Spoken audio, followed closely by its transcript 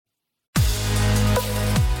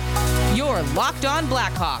are Locked On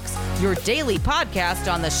Blackhawks, your daily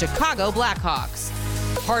podcast on the Chicago Blackhawks.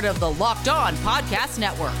 Part of the Locked On Podcast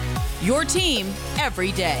Network, your team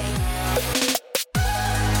every day.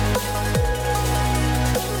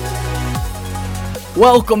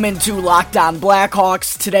 Welcome into Locked On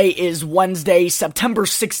Blackhawks. Today is Wednesday, September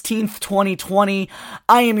 16th, 2020.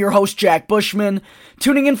 I am your host, Jack Bushman,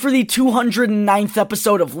 tuning in for the 209th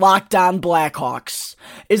episode of Locked On Blackhawks.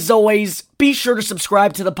 As always, be sure to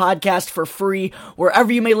subscribe to the podcast for free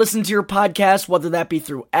wherever you may listen to your podcast, whether that be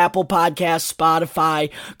through Apple Podcasts, Spotify,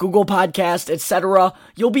 Google Podcasts, etc.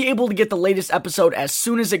 You'll be able to get the latest episode as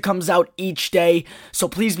soon as it comes out each day, so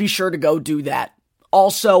please be sure to go do that.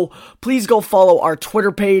 Also, please go follow our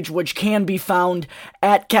Twitter page, which can be found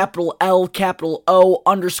at _Blackhawks,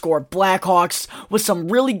 with some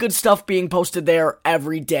really good stuff being posted there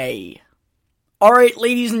every day. Alright,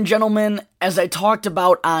 ladies and gentlemen, as I talked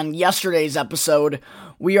about on yesterday's episode,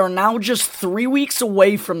 we are now just 3 weeks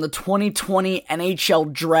away from the 2020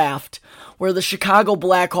 NHL Draft, where the Chicago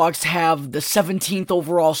Blackhawks have the 17th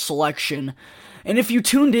overall selection. And if you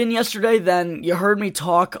tuned in yesterday, then you heard me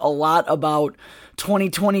talk a lot about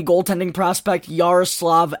 2020 goaltending prospect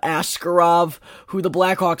Yaroslav Askarov, who the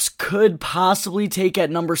Blackhawks could possibly take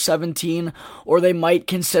at number 17, or they might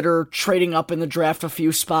consider trading up in the draft a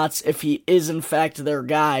few spots if he is in fact their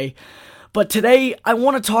guy. But today, I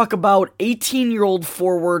want to talk about 18-year-old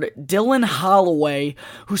forward Dylan Holloway,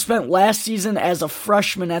 who spent last season as a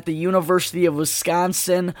freshman at the University of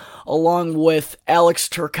Wisconsin, along with Alex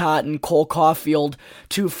Turcotte and Cole Caulfield,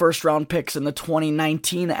 2 first-round picks in the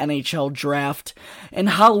 2019 NHL Draft. And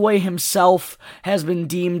Holloway himself has been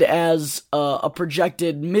deemed as a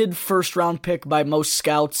projected mid-first-round pick by most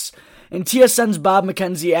scouts. And TSN's Bob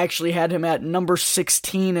McKenzie actually had him at number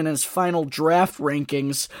 16 in his final draft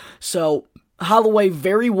rankings, so Holloway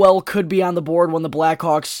very well could be on the board when the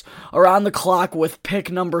Blackhawks are on the clock with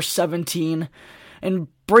pick number 17. And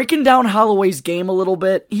breaking down Holloway's game a little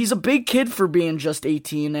bit, he's a big kid for being just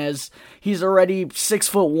 18, as he's already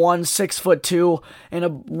 6'1", 6'2",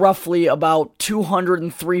 and roughly about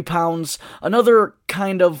 203 pounds, another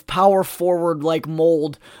kind of power forward-like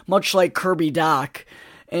mold, much like Kirby Dach.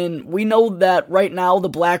 And we know that right now the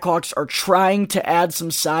Blackhawks are trying to add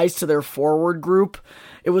some size to their forward group.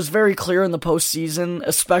 It was very clear in the postseason,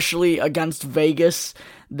 especially against Vegas,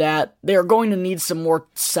 that they are going to need some more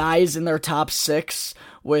size in their top 6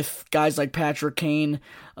 with guys like Patrick Kane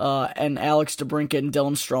and Alex DeBrincat and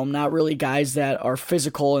Dylan Strome. Not really guys that are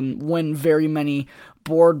physical and win very many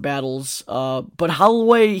board battles, but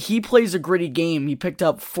Holloway, he plays a gritty game. He picked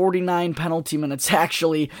up 49 penalty minutes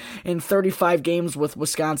actually in 35 games with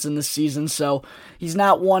Wisconsin this season, so he's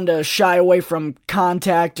not one to shy away from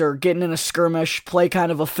contact or getting in a skirmish, play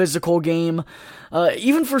kind of a physical game.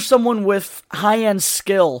 Even for someone with high-end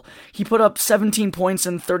skill, he put up 17 points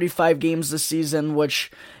in 35 games this season,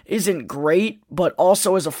 which isn't great, but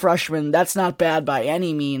also as a freshman, that's not bad by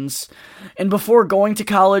any means. And before going to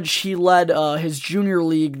college, he led his junior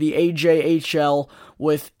league, the AJHL,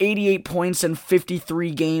 with 88 points in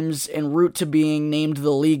 53 games en route to being named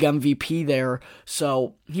the league MVP there.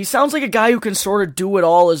 So he sounds like a guy who can sort of do it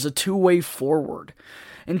all as a two-way forward.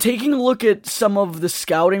 And taking a look at some of the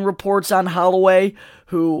scouting reports on Holloway,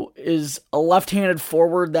 who is a left-handed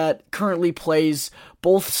forward that currently plays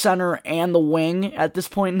both center and the wing at this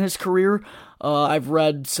point in his career, I've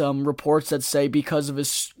read some reports that say because of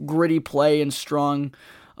his gritty play and strong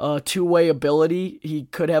two-way ability, he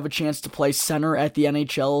could have a chance to play center at the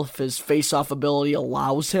NHL if his face-off ability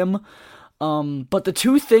allows him. But the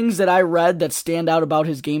 2 things that I read that stand out about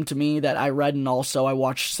his game to me, that I read and also I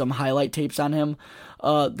watched some highlight tapes on him,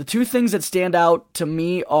 the 2 things that stand out to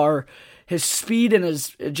me are his speed and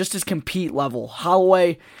his compete level.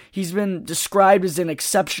 Holloway, he's been described as an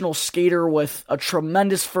exceptional skater with a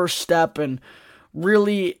tremendous first step and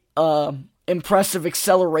really impressive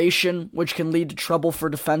acceleration, which can lead to trouble for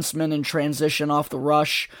defensemen in transition off the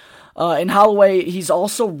rush. And Holloway, he's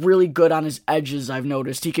also really good on his edges, I've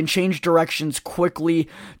noticed. He can change directions quickly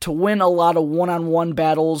to win a lot of one-on-one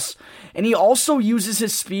battles, and he also uses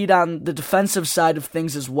his speed on the defensive side of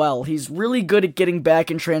things as well. He's really good at getting back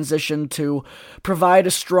in transition to provide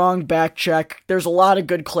a strong back check. There's a lot of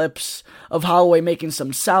good clips of Holloway making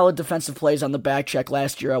some solid defensive plays on the back check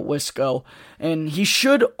last year at Wisco, and he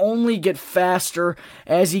should only get faster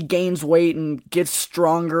as he gains weight and gets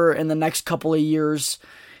stronger in the next couple of years.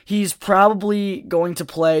 He's definitely going to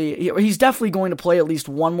play at least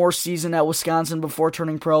one more season at Wisconsin before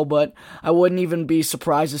turning pro, but I wouldn't even be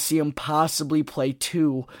surprised to see him possibly play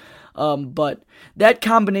 2. But that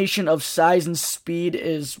combination of size and speed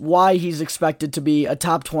is why he's expected to be a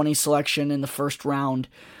top 20 selection in the first round.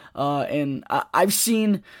 And I've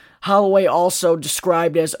seen Holloway also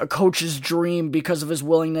described as a coach's dream because of his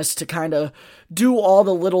willingness to kind of do all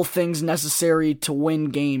the little things necessary to win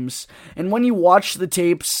games. And when you watch the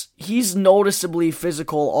tapes, he's noticeably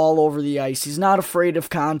physical all over the ice. He's not afraid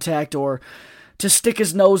of contact or to stick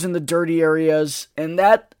his nose in the dirty areas. And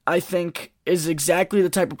that, I think, is exactly the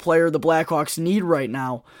type of player the Blackhawks need right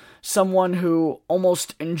now. Someone who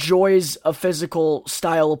almost enjoys a physical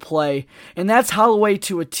style of play. And that's Holloway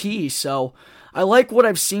to a T, so I like what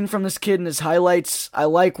I've seen from this kid in his highlights. I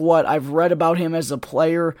like what I've read about him as a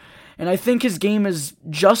player. And I think his game is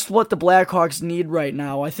just what the Blackhawks need right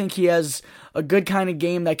now. I think he has a good kind of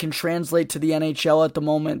game that can translate to the NHL at the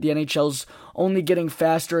moment. The NHL's only getting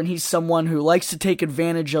faster, and he's someone who likes to take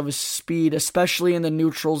advantage of his speed, especially in the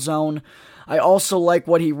neutral zone. I also like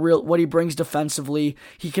what he brings defensively.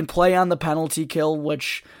 He can play on the penalty kill,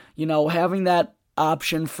 which, having that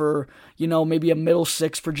option for, maybe a middle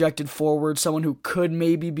six projected forward, someone who could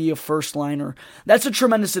maybe be a first liner, that's a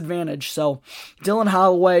tremendous advantage. So Dylan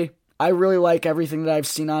Holloway, I really like everything that I've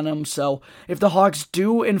seen on him. So if the Hawks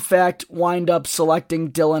do in fact wind up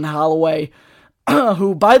selecting Dylan Holloway,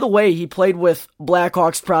 who, by the way, he played with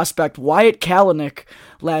Blackhawks prospect Wyatt Kalynuk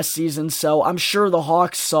last season, so I'm sure the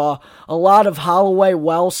Hawks saw a lot of Holloway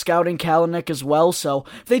while scouting Kalynuk as well. So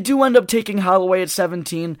if they do end up taking Holloway at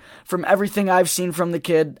 17, from everything I've seen from the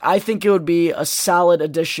kid, I think it would be a solid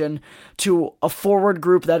addition to a forward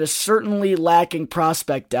group that is certainly lacking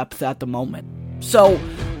prospect depth at the moment. So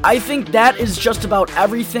I think that is just about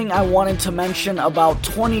everything I wanted to mention about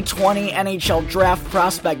 2020 NHL draft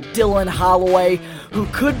prospect Dylan Holloway, who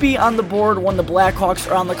could be on the board when the Blackhawks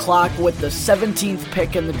are on the clock with the 17th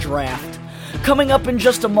pick in the draft. Coming up in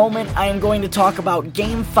just a moment, I am going to talk about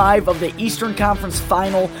Game 5 of the Eastern Conference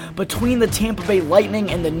Final between the Tampa Bay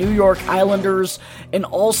Lightning and the New York Islanders, and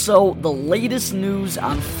also the latest news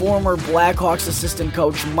on former Blackhawks assistant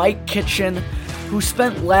coach Mike Kitchen, who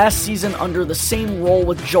spent last season under the same role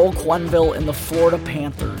with Joel Quenneville in the Florida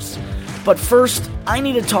Panthers. But first, I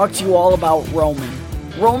need to talk to you all about Roman.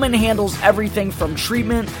 Roman handles everything from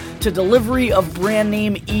treatment to delivery of brand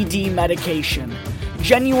name ED medication.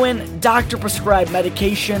 Genuine, doctor-prescribed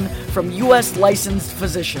medication from U.S. licensed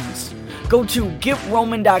physicians. Go to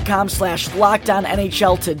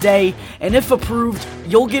GetRoman.com/LockedOnNHL today, and if approved,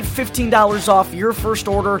 you'll get $15 off your first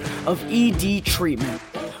order of ED treatment.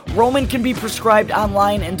 Roman can be prescribed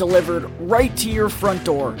online and delivered right to your front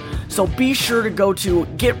door. So be sure to go to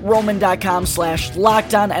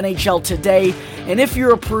GetRoman.com/LockedOnNHL today, and if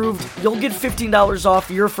you're approved, you'll get $15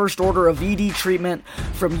 off your first order of ED treatment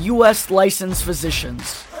from U.S. licensed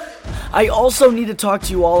physicians. I also need to talk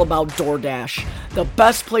to you all about DoorDash, the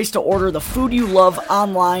best place to order the food you love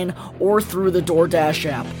online or through the DoorDash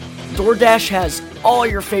app. DoorDash has all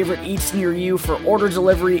your favorite eats near you for order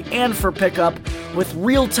delivery and for pickup, with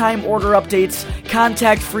real-time order updates,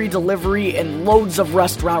 contact-free delivery, and loads of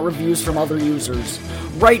restaurant reviews from other users.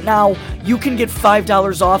 Right now, you can get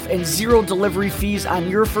 $5 off and zero delivery fees on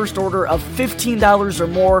your first order of $15 or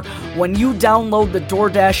more when you download the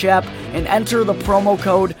DoorDash app and enter the promo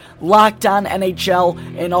code LOCKEDONNHL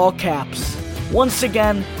in all caps. Once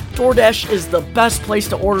again, DoorDash is the best place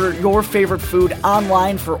to order your favorite food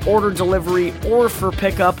online for order delivery or for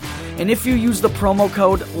pickup. And if you use the promo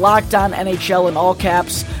code LOCKEDONNHL in all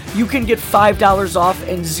caps, you can get $5 off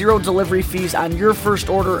and zero delivery fees on your first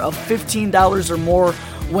order of $15 or more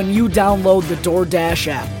when you download the DoorDash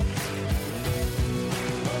app.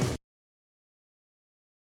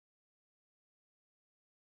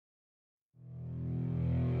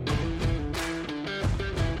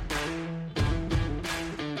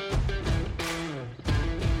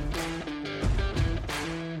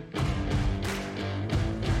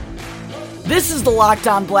 This is the Locked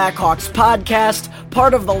On Blackhawks podcast,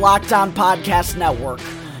 part of the Locked On Podcast Network.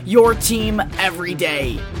 Your team every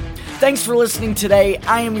day. Thanks for listening today.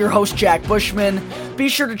 I am your host, Jack Bushman. Be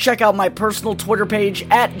sure to check out my personal Twitter page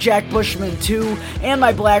at JackBushman2 and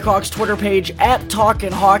my Blackhawks Twitter page at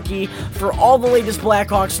Talkin' Hockey for all the latest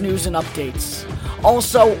Blackhawks news and updates.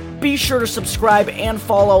 Also, be sure to subscribe and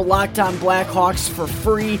follow Locked On Blackhawks for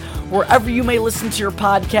free wherever you may listen to your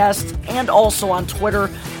podcast, and also on Twitter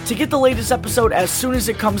to get the latest episode as soon as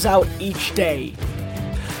it comes out each day.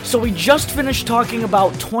 So we just finished talking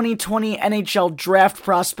about 2020 NHL draft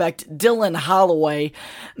prospect Dylan Holloway.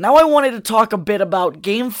 Now I wanted to talk a bit about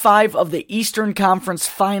Game 5 of the Eastern Conference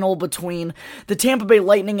Final between the Tampa Bay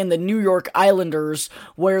Lightning and the New York Islanders,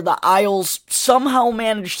 where the Isles somehow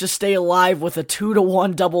managed to stay alive with a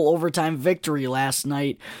 2-1 double overtime victory last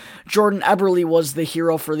night. Jordan Eberle was the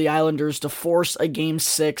hero for the Islanders to force a Game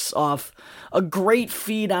 6 off a great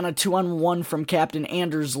feed on a 2-on-1 from Captain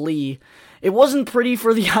Anders Lee. It wasn't pretty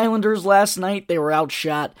for the Islanders last night. They were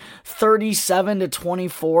outshot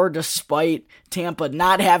 37-24 despite Tampa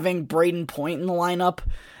not having Brayden Point in the lineup.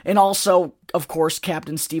 And also, of course,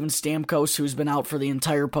 Captain Steven Stamkos, who's been out for the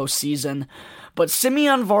entire postseason. But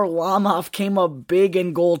Semyon Varlamov came up big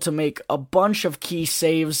in goal to make a bunch of key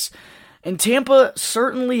saves. And Tampa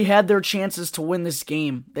certainly had their chances to win this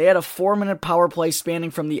game. They had a 4-minute power play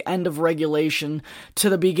spanning from the end of regulation to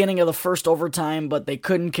the beginning of the first overtime, but they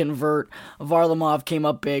couldn't convert. Varlamov came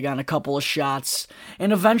up big on a couple of shots.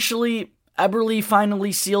 And eventually, Eberle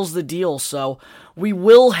finally seals the deal, so we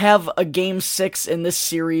will have a Game 6 in this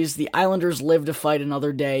series. The Islanders live to fight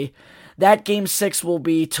another day. That Game 6 will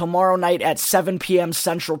be tomorrow night at 7 p.m.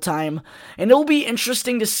 Central Time, and it'll be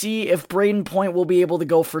interesting to see if Brayden Point will be able to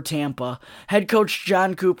go for Tampa. Head coach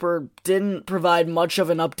John Cooper didn't provide much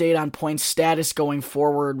of an update on Point's status going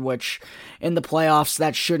forward, which in the playoffs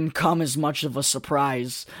that shouldn't come as much of a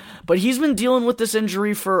surprise. But he's been dealing with this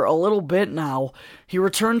injury for a little bit now. He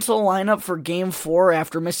returned to the lineup for Game 4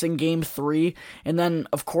 after missing Game 3, and then,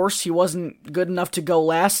 of course, he wasn't good enough to go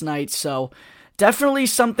last night, so definitely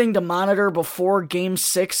something to monitor before Game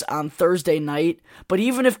 6 on Thursday night, but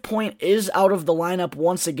even if Point is out of the lineup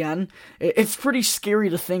once again, it's pretty scary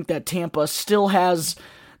to think that Tampa still has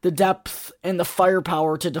the depth and the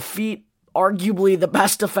firepower to defeat arguably the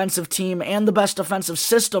best defensive team and the best defensive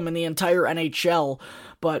system in the entire NHL,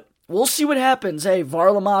 but we'll see what happens. Hey,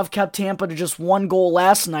 Varlamov kept Tampa to just 1 goal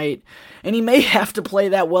last night, and he may have to play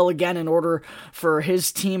that well again in order for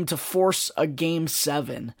his team to force a Game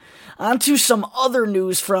 7. On to some other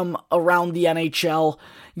news from around the NHL.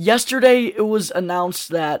 Yesterday, it was announced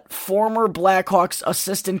that former Blackhawks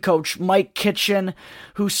assistant coach Mike Kitchen,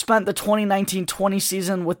 who spent the 2019-20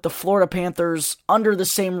 season with the Florida Panthers under the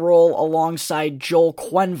same role alongside Joel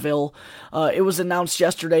Quenneville, it was announced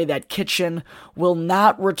yesterday that Kitchen will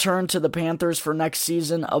not return to the Panthers for next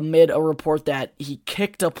season amid a report that he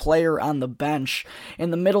kicked a player on the bench in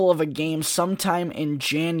the middle of a game sometime in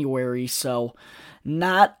January, so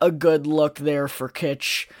not a good look there for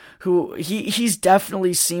Kitch, who he's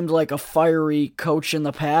definitely seemed like a fiery coach in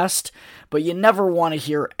the past, but you never want to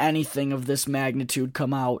hear anything of this magnitude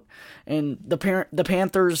come out. And the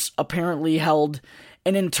Panthers apparently held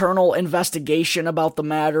an internal investigation about the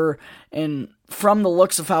matter, and from the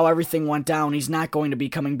looks of how everything went down, he's not going to be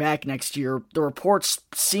coming back next year. The reports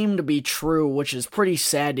seem to be true, which is pretty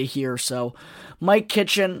sad to hear, so Mike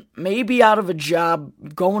Kitchen may be out of a job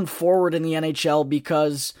going forward in the NHL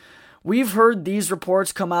because we've heard these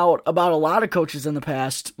reports come out about a lot of coaches in the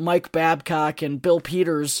past. Mike Babcock and Bill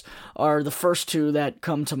Peters are the first two that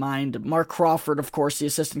come to mind. Mark Crawford, of course, the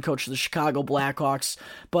assistant coach of the Chicago Blackhawks,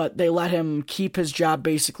 but they let him keep his job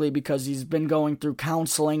basically because he's been going through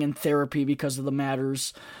counseling and therapy because of the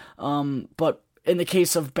matters. But in the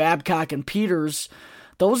case of Babcock and Peters,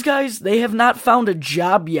 those guys, they have not found a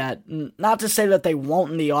job yet. Not to say that they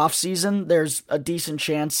won't in the offseason. There's a decent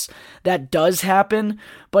chance that does happen.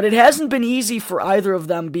 But it hasn't been easy for either of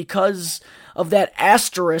them because of that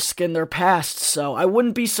asterisk in their past. So I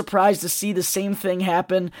wouldn't be surprised to see the same thing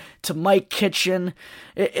happen to Mike Kitchen.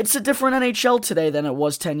 It's a different NHL today than it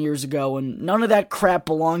was 10 years ago, and none of that crap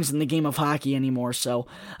belongs in the game of hockey anymore. So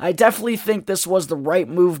I definitely think this was the right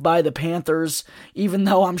move by the Panthers, even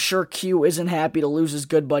though I'm sure Q isn't happy to lose his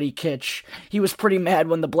good buddy Kitch. He was pretty mad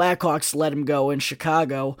when the Blackhawks let him go in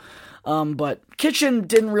Chicago. But Kitchen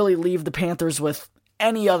didn't really leave the Panthers with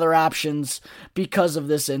any other options because of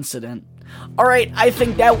this incident. Alright, I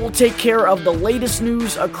think that will take care of the latest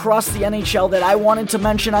news across the NHL that I wanted to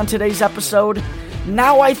mention on today's episode.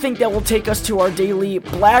 Now I think that will take us to our daily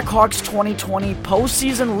Blackhawks 2020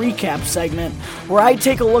 postseason recap segment, where I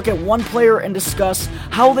take a look at one player and discuss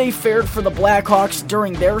how they fared for the Blackhawks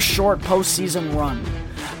during their short postseason run.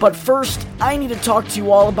 But first, I need to talk to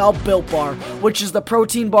you all about Built Bar, which is the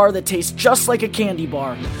protein bar that tastes just like a candy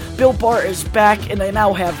bar. Built Bar is back, and they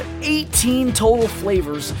now have 18 total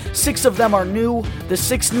flavors. 6 of them are new, the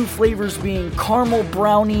 6 new flavors being caramel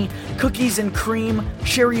brownie, cookies and cream,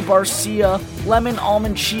 cherry barcia, lemon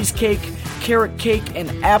almond cheesecake, carrot cake, and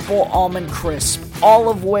apple almond crisp. All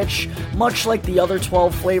of which, much like the other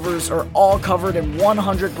 12 flavors, are all covered in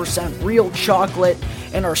 100% real chocolate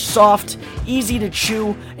and are soft, easy to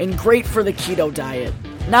chew, and great for the keto diet.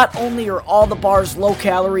 Not only are all the bars low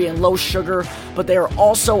calorie and low sugar, but they are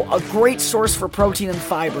also a great source for protein and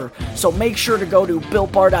fiber. So make sure to go to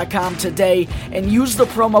BuiltBar.com today and use the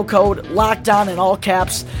promo code LOCKEDON in all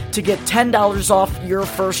caps to get $10 off your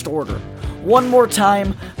first order. One more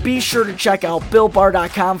time, be sure to check out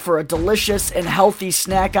BuiltBar.com for a delicious and healthy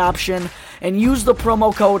snack option, and use the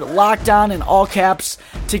promo code LOCKEDON in all caps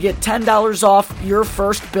to get $10 off your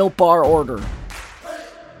first Built Bar order.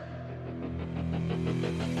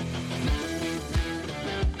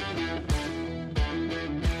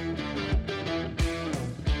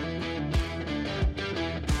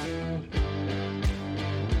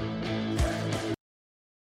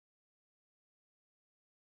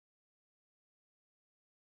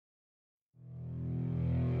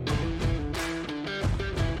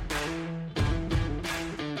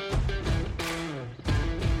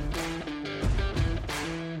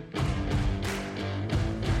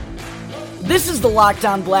 This is the Locked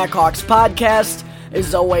On Blackhawks podcast.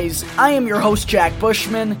 As always, I am your host, Jack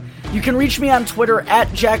Bushman. You can reach me on Twitter at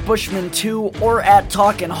JackBushman2 or at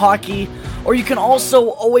Talkin' Hockey, or you can also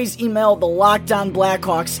always email the Locked On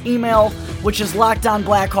Blackhawks email, which is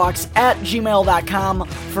lockedonblackhawks@gmail.com,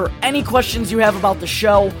 for any questions you have about the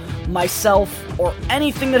show, myself, or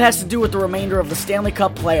anything that has to do with the remainder of the Stanley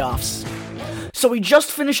Cup playoffs. So we just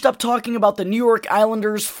finished up talking about the New York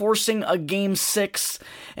Islanders forcing a Game 6,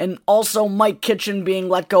 and also Mike Kitchen being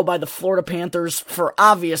let go by the Florida Panthers for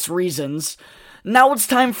obvious reasons. Now it's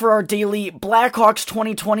time for our daily Blackhawks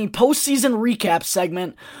 2020 postseason recap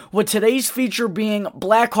segment, with today's feature being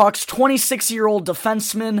Blackhawks 26-year-old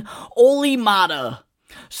defenseman Olli Maatta.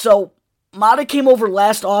 So, Maatta came over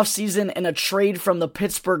last offseason in a trade from the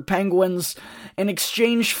Pittsburgh Penguins in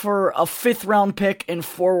exchange for a 5th-round pick and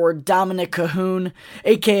forward Dominic Kahun,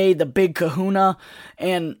 aka the Big Kahuna,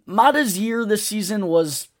 and Maatta's year this season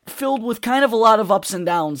was filled with kind of a lot of ups and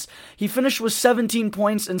downs. He finished with 17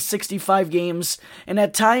 points in 65 games, and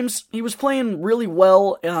at times he was playing really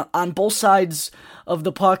well on both sides of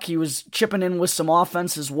the puck. He was chipping in with some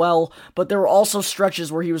offense as well, but there were also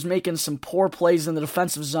stretches where he was making some poor plays in the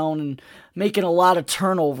defensive zone and making a lot of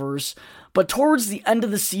turnovers. But towards the end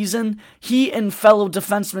of the season, he and fellow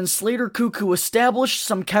defenseman Slater Koekkoek established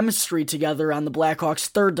some chemistry together on the Blackhawks'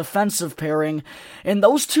 third defensive pairing, and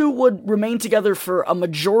those two would remain together for a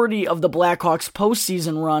majority of the Blackhawks'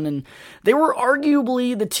 postseason run, and they were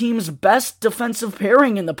arguably the team's best defensive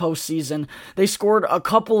pairing in the postseason. They scored a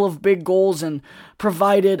couple of big goals and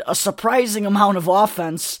provided a surprising amount of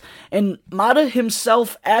offense, and Maatta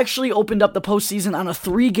himself actually opened up the postseason on a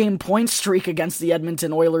 3-game point streak against the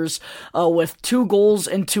Edmonton Oilers, with 2 goals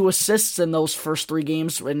and 2 assists in those first 3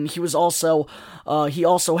 games, and he also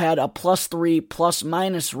had a +3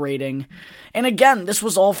 ± rating. And again, this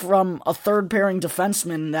was all from a third-pairing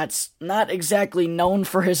defenseman that's not exactly known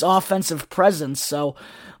for his offensive presence, so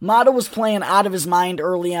Maatta was playing out of his mind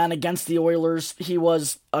early on against the Oilers. He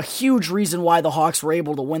was a huge reason why the Hawks were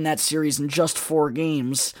able to win that series in just 4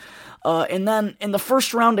 games. And then in the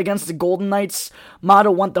first round against the Golden Knights, Maatta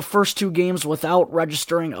went the first 2 games without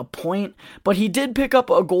registering a point, but he did pick up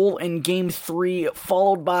a goal in Game 3,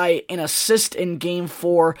 followed by an assist in Game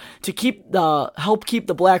 4 to help keep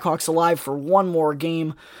the Blackhawks alive for one more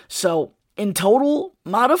game. So in total,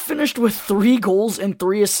 Maatta finished with 3 goals and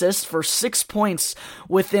 3 assists for 6 points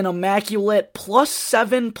with an immaculate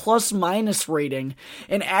 +7 ± rating.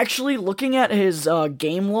 And actually, looking at his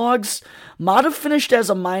game logs, Maatta finished as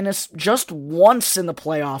a minus just once in the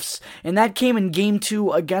playoffs, and that came in Game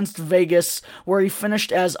 2 against Vegas, where he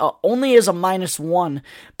finished only as a -1.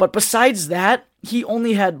 But besides that, he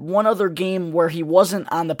only had one other game where he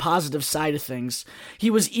wasn't on the positive side of things. He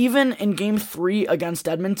was even in Game 3 against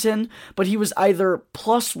Edmonton, but he was either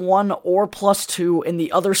 +1 or +2 in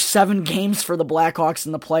the other 7 games for the Blackhawks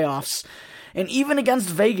in the playoffs. And even against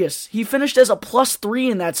Vegas, he finished as a +3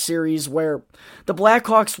 in that series where the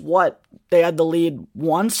Blackhawks, they had the lead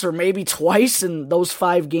once or maybe twice in those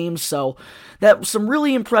 5 games, so that was some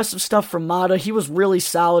really impressive stuff from Maatta. He was really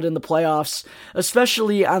solid in the playoffs,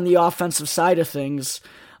 especially on the offensive side of things.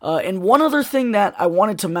 And one other thing that I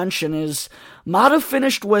wanted to mention is Maatta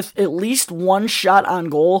finished with at least 1 shot on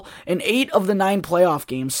goal in 8 of the 9 playoff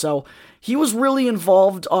games, so he was really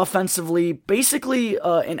involved offensively. Basically,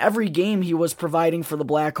 in every game he was providing for the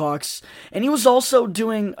Blackhawks, and he was also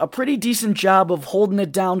doing a pretty decent job of holding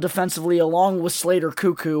it down defensively along with Slater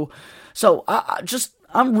Koekkoek. So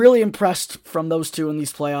I'm really impressed from those two in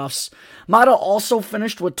these playoffs. Maatta also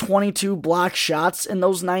finished with 22 block shots in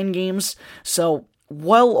those 9 games, so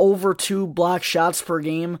well over 2 block shots per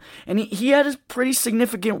game, and he had a pretty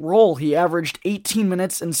significant role. He averaged 18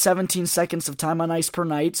 minutes and 17 seconds of time on ice per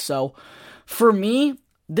night, so for me,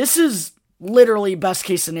 this is literally best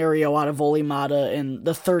case scenario out of Olli Maatta in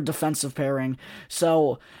the third defensive pairing,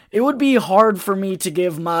 so it would be hard for me to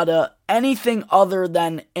give Maatta anything other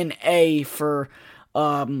than an A for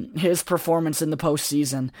his performance in the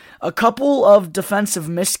postseason. A couple of defensive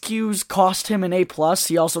miscues cost him an A+.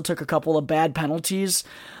 He also took a couple of bad penalties,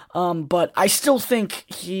 but I still think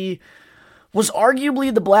he was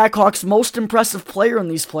arguably the Blackhawks' most impressive player in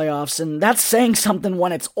these playoffs, and that's saying something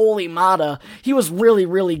when it's Olli Maatta. He was really,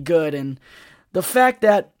 really good, and the fact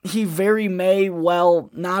that he very may well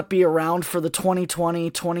not be around for the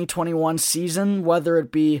 2020-2021 season, whether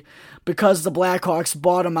it be because the Blackhawks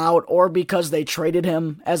bought him out or because they traded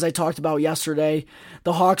him, as I talked about yesterday.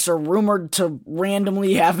 The Hawks are rumored to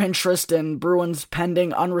randomly have interest in Bruins'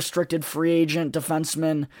 pending unrestricted free agent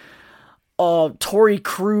defenseman Torrey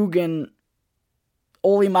Krug, and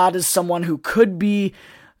Olli Maatta is someone who could be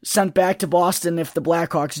sent back to Boston if the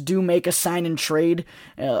Blackhawks do make a sign and trade,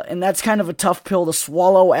 and that's kind of a tough pill to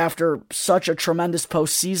swallow after such a tremendous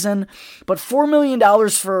postseason, but $4 million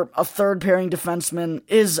for a third-pairing defenseman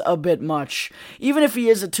is a bit much. Even if he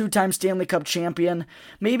is a two-time Stanley Cup champion,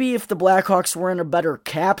 maybe if the Blackhawks were in a better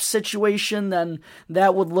cap situation, then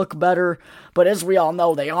that would look better, but as we all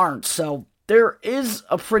know, they aren't, so there is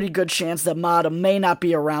a pretty good chance that Maatta may not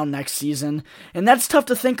be around next season, and that's tough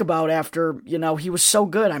to think about after, he was so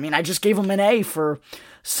good. I mean, I just gave him an A for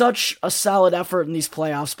such a solid effort in these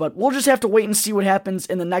playoffs, but we'll just have to wait and see what happens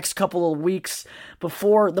in the next couple of weeks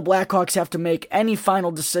before the Blackhawks have to make any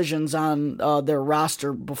final decisions on their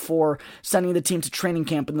roster before sending the team to training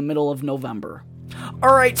camp in the middle of November.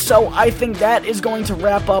 Alright, so I think that is going to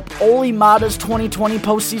wrap up Olli Maatta's 2020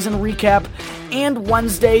 postseason recap and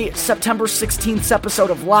Wednesday, September 16th episode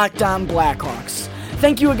of Locked On Blackhawks.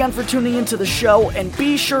 Thank you again for tuning into the show, and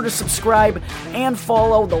be sure to subscribe and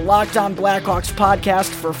follow the Locked On Blackhawks podcast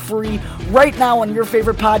for free right now on your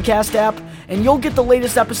favorite podcast app, and you'll get the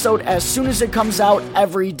latest episode as soon as it comes out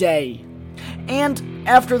every day. And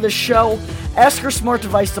after the show, ask your smart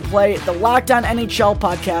device to play the Locked On NHL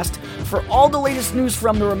podcast for all the latest news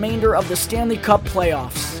from the remainder of the Stanley Cup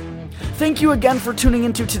playoffs. Thank you again for tuning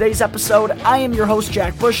into today's episode. I am your host,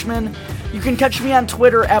 Jack Bushman. You can catch me on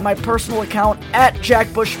Twitter at my personal account at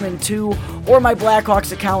JackBushman2 or my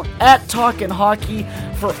Blackhawks account at Talkin' Hockey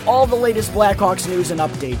for all the latest Blackhawks news and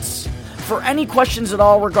updates. For any questions at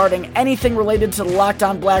all regarding anything related to the Locked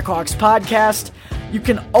On Blackhawks podcast, you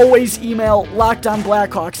can always email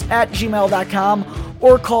lockedonblackhawks@gmail.com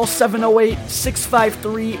or call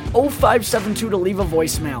 708-653-0572 to leave a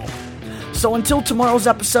voicemail. So until tomorrow's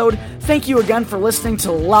episode, thank you again for listening to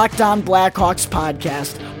the Locked On Blackhawks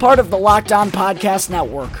podcast, part of the Locked On Podcast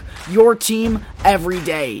Network. Your team every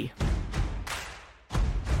day.